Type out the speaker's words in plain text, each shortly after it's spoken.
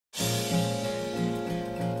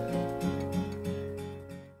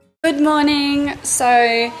Good morning.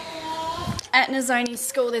 So at Nizoni's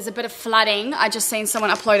school there's a bit of flooding. I just seen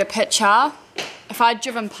someone upload a picture. If I'd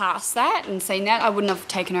driven past that and seen that, I wouldn't have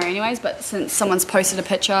taken her anyways, but since someone's posted a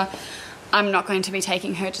picture, I'm not going to be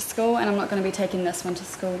taking her to school, and I'm not going to be taking this one to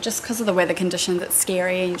school just because of the weather conditions. It's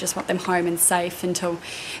scary and you just want them home and safe until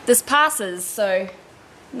this passes. So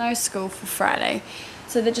no school for Friday.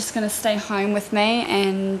 So they're just going to stay home with me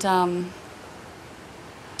and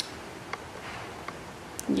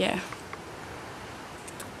yeah.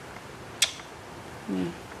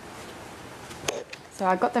 So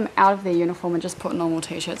I got them out of their uniform and just put normal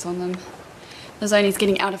t-shirts on them. Nizoni's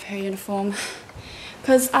getting out of her uniform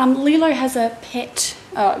because Lilo has a vet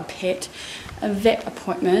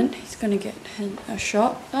appointment. He's going to get a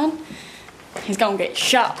shot done. He's going to get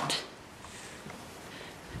shot.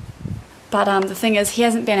 But the thing is, he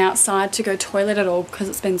hasn't been outside to go toilet at all because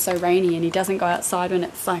it's been so rainy, and he doesn't go outside when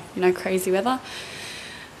it's like, you know, crazy weather.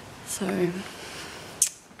 So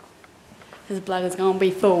his bladder's going to be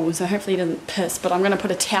full, so hopefully he doesn't piss. But I'm going to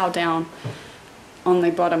put a towel down on the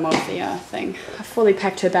bottom of the thing. I fully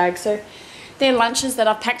packed her bag, so their lunches that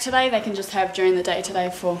I've packed today, they can just have during the day today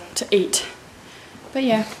to eat. But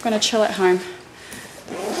yeah, I'm going to chill at home.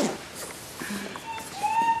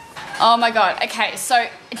 Oh my god, okay, so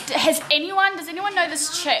does anyone know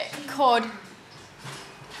this chick called,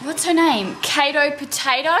 what's her name? Kato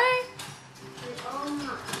Potato?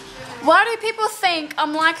 Why do people think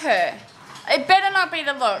I'm like her? It better not be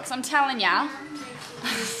the looks, I'm telling ya.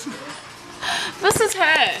 This is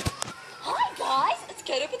her. Hi guys, it's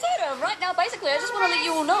Kato Potato. Right now, basically, I just want to let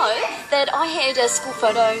you all know that I had school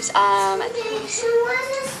photos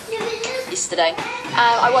yesterday.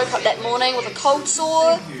 I woke up that morning with a cold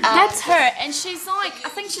sore. That's her, and she's like, I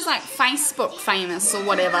think she's like Facebook famous or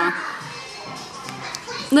whatever.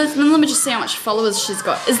 Let me just see how much followers she's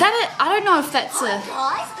got. Is that it? I don't know if that's a...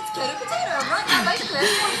 Guys, it's Kato Potato. Right now, basically,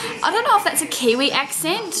 I don't know if that's a Kiwi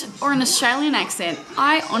accent or an Australian accent.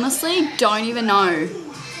 I honestly don't even know.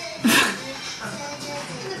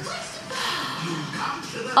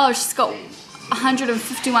 Oh, she's got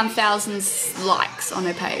 151,000 likes on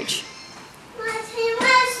her page.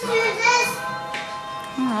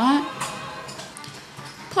 Alright.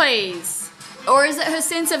 Please. Or is it her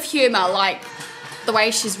sense of humour, like the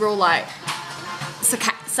way she's real like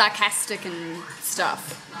sarcastic and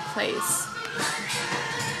stuff? Please.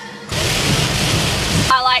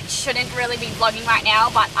 I like shouldn't really be vlogging right now,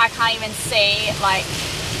 but I can't even see, like,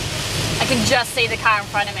 I can just see the car in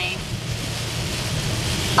front of me.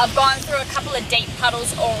 I've gone through a couple of deep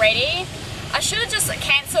puddles already. I should have just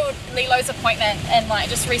cancelled Lilo's appointment and like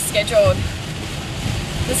just rescheduled.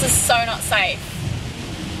 This is so not safe.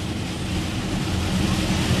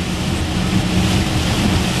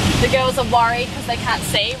 The girls are worried because they can't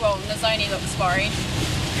see. Well, Nizoni looks worried.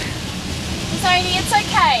 Nizoni, it's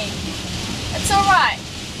okay. It's alright.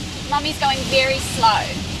 Mummy's going very slow.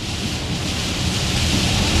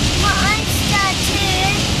 I'm scared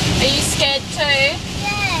too. Are you scared too?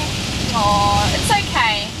 Yeah. Oh, it's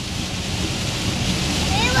okay.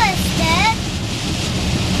 Who was scared?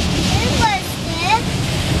 Who was scared?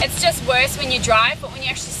 It's just worse when you drive, but when you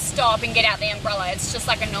actually stop and get out the umbrella, it's just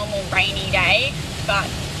like a normal rainy day. But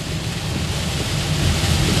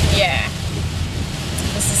yeah,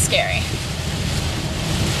 this is scary.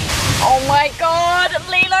 Oh my god,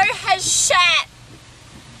 Lilo has shat.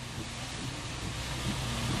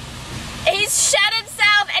 He's shat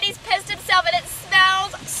himself and he's pissed himself and it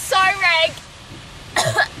smells so rank.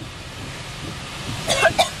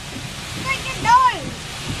 Like a nose.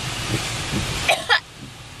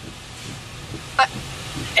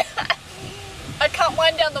 I can't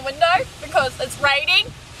wind down the window because it's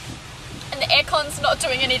raining and the aircon's not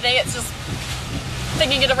doing anything, it's just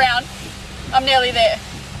thinking it around. I'm nearly there.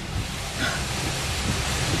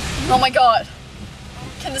 Oh my god.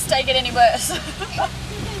 Can this day get any worse?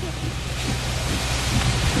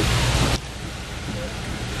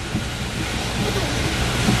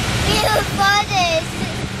 You fathers.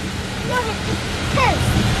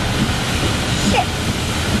 Shit.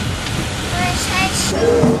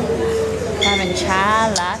 Having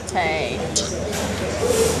chai latte.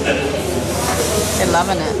 They're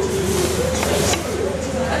loving it.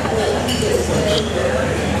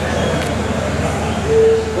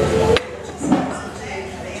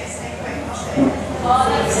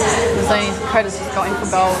 Nizoni's coat is just going for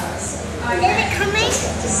gold. Is it coming?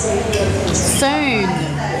 Soon.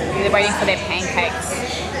 They're waiting for their pancakes.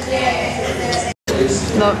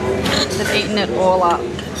 Look, they've eaten it all up.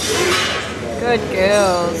 Good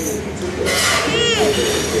girls.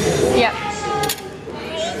 Yep.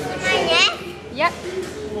 My neck? Yep.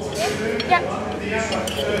 Yep.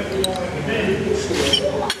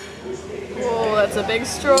 Oh, that's a big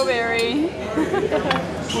strawberry.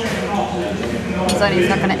 Zonie's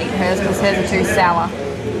not going to eat hers because hers are too sour.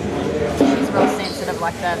 She's real sensitive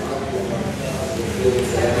like that.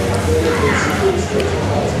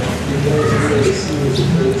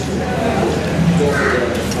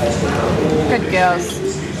 Good girls.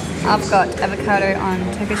 I've got avocado on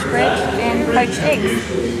Turkish bread and poached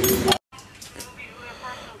eggs.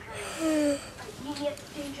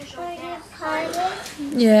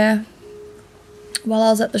 Yeah. While I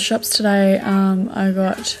was at the shops today, I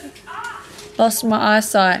lost my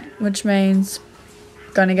eyesight, which means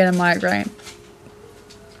gonna get a migraine.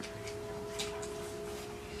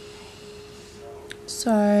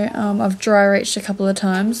 So I've dry reached a couple of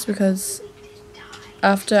times because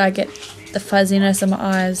after I get the fuzziness in my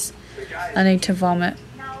eyes, I need to vomit.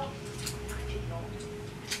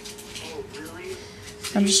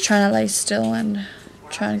 I'm just trying to lay still and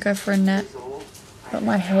trying to go for a nap, but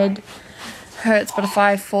my head hurts. But if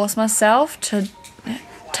I force myself to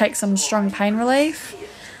take some strong pain relief,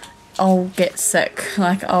 I'll get sick.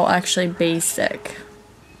 Like, I'll actually be sick.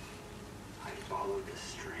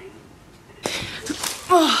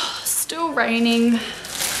 Oh, still raining.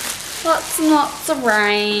 Lots and lots of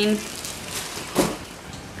rain.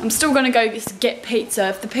 I'm still gonna go get pizza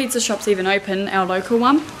if the pizza shop's even open, our local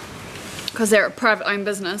one, because they're a private owned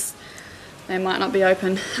business. They might not be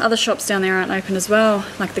open. Other shops down there aren't open as well,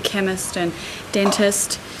 like the chemist and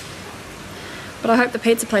dentist. But I hope the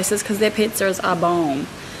pizza place is, because their pizzas are bomb.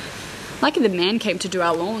 Lucky the man came to do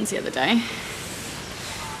our lawns the other day.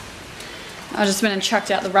 I just went and chucked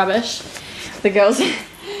out the rubbish. The girls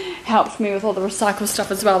helped me with all the recycle stuff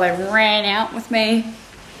as well. They ran out with me.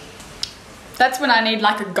 That's when I need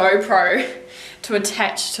like a GoPro to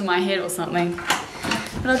attach to my head or something.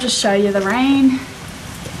 But I'll just show you the rain.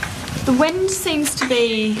 The wind seems to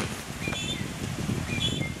be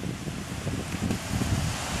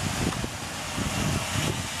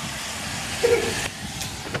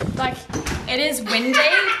like, it is windy,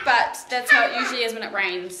 but that's how it usually is when it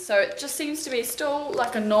rains. So it just seems to be still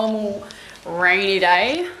like a normal rainy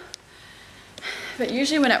day. But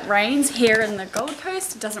usually when it rains here in the Gold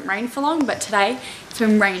Coast, it doesn't rain for long, but today it's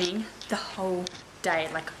been raining the whole day,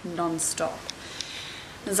 like non-stop.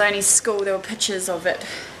 There's only school, there were pictures of it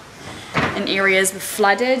in areas were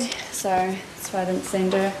flooded, so that's why I didn't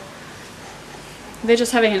send her. They're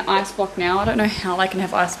just having an ice block now. I don't know how they can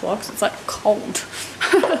have ice blocks, it's like cold.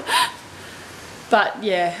 But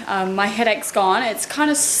yeah, my headache's gone. It's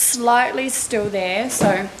kind of slightly still there, so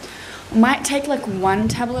I might take like 1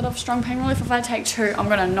 tablet of strong pain relief. If I take 2, I'm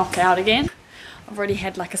gonna knock out again. I've already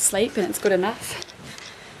had like a sleep and it's good enough.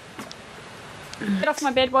 Get off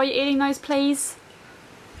my bed while you're eating those, please.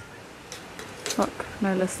 Look,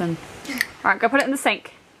 no listen. Alright, go put it in the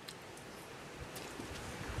sink.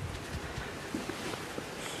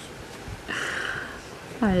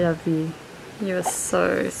 I love you. You are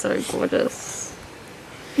so, so gorgeous.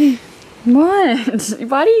 What?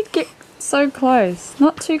 Why do you get so close?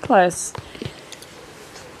 Not too close.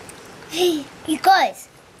 Hey, you guys.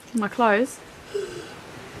 My clothes?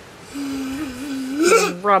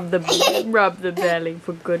 Rub the belly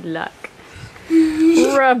for good luck.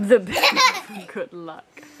 Rub the belly for good luck.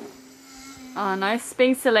 Oh no,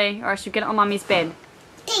 being silly, or I should get it on Mummy's bed.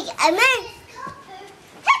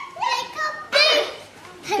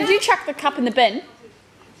 Did you chuck the cup in the bin?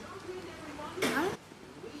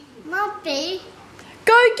 Mommy.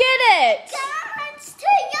 Go get it! It's too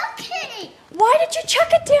yucky. Why did you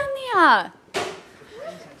chuck it down there?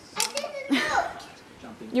 I didn't know.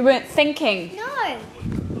 You weren't thinking. No.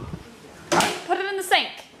 Right, put it in the sink.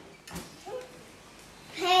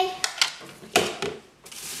 Hey.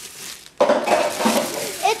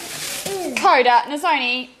 Coda,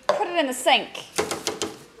 Nazoni, put it in the sink.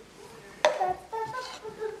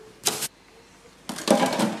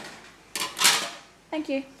 Thank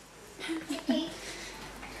you.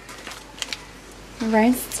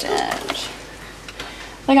 Roasted. I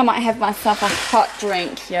think I might have myself a hot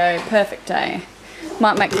drink, yo. Perfect day.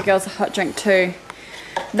 Might make the girls a hot drink too.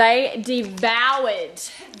 They devoured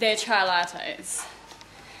their chai lattes.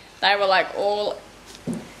 They were like all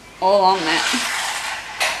on that.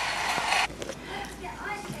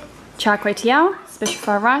 Char kway teow, special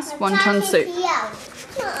fried rice, wonton soup.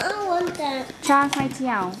 I want that. Char kway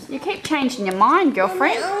teow. You keep changing your mind,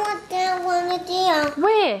 girlfriend. I want that one.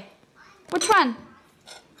 Where? Which one?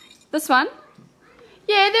 This one?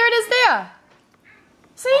 Yeah, there it is there.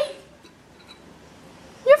 See?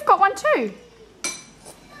 You've got one too.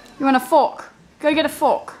 You want a fork? Go get a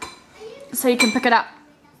fork so you can pick it up.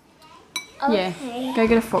 Yeah, go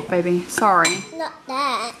get a fork, baby. Sorry. Not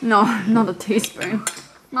that. No, not a teaspoon.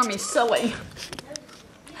 Mummy's silly.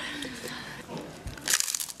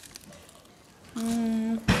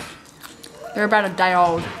 They're about a day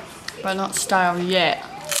old, but not stale yet.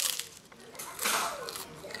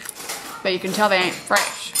 But you can tell they ain't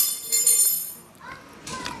fresh.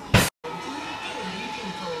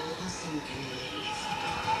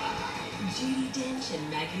 Judy Dench and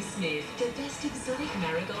Maggie Smith, the best exotic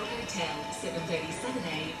Marigold Hotel, 7:30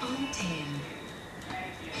 Saturday on 10.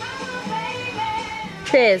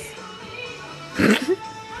 Cheers.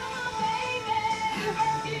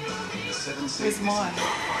 Where's mine?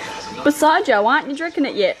 Beside you, why aren't you drinking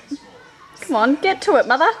it yet? Come on, get to it,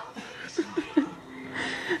 mother.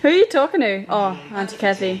 Who are you talking to? Oh, Auntie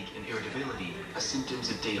Kathy. And irritability are symptoms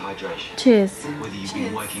of dehydration. Cheers. Whether you've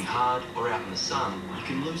been working hard or out in the sun, you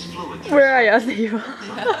can lose fluid. Where are you? I see you.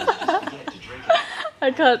 Forget to drink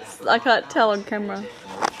it. I can't tell on camera.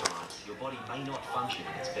 Your body may not function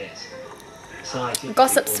at its best. Scientifically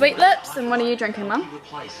Gossip Sweet formulated Lips, and what are you drinking, Mum?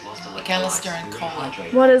 replace lost McAllister and electrolytes cola.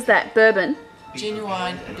 rehydrate. What is that? Bourbon?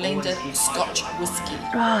 Genuine blended Scotch whiskey.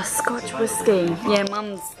 Oh, Scotch whiskey. Yeah,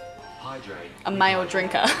 Mum's Hydrate. a male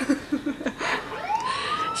drinker.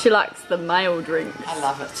 She likes the male drinks. I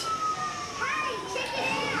love it.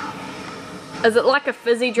 Is it like a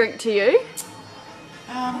fizzy drink to you?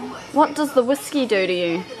 What does the whiskey do to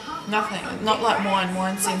you? Nothing. Not like wine.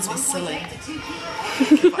 Wine sends me silly.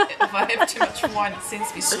 If I have too much wine, it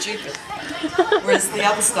sends me stupid. Whereas the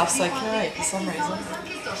other stuff's okay for some reason.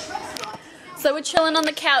 So we're chilling on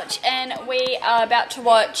the couch and we are about to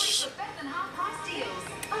watch...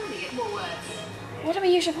 What do we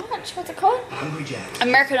usually watch? What's it called?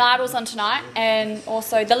 American Idol's on tonight, and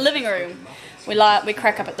also The Living Room. We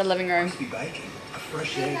crack up at The Living Room.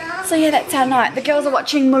 So yeah, that's our night. The girls are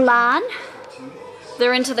watching Mulan.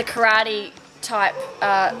 They're into the karate type.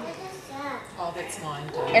 Oh, that's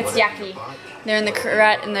mine. It's yucky. They're in the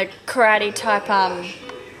karate type.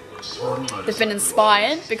 They've been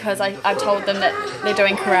inspired because I told them that they're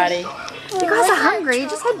doing karate. You guys are hungry. You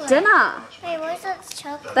just had dinner. Wait, what's that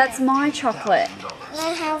chocolate? That's my chocolate. Can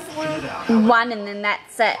I have one? One, and then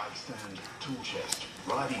that's it.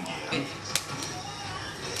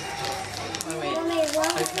 Oh, wait. Mommy,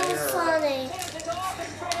 what was Okay, so alright. funny?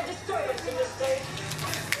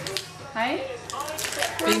 Hey?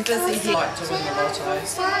 Being busy here, like doing the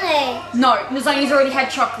lottos. Funny. No, Nizoni's already had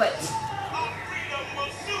chocolate.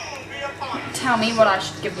 Tell me what I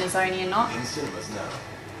should give Nizoni and not.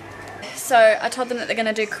 So I told them that they're going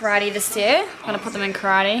to do karate this year. I'm going to put them in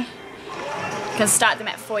karate. Can start them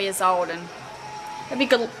at 4 years old, and it'd be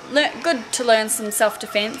good to learn some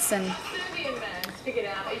self-defense and.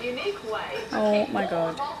 Oh my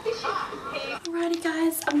god. Alrighty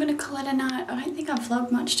guys, I'm gonna call it a night. I don't think I've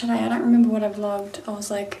vlogged much today. I don't remember what I vlogged. I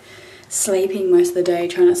was like sleeping most of the day,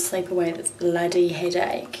 trying to sleep away this bloody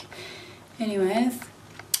headache. Anyways,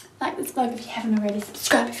 like this vlog if you haven't already.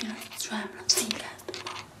 Subscribe if you're not subscribed. I'll see you guys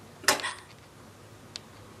tomorrow. Good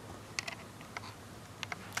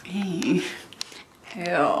night.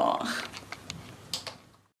 Ew.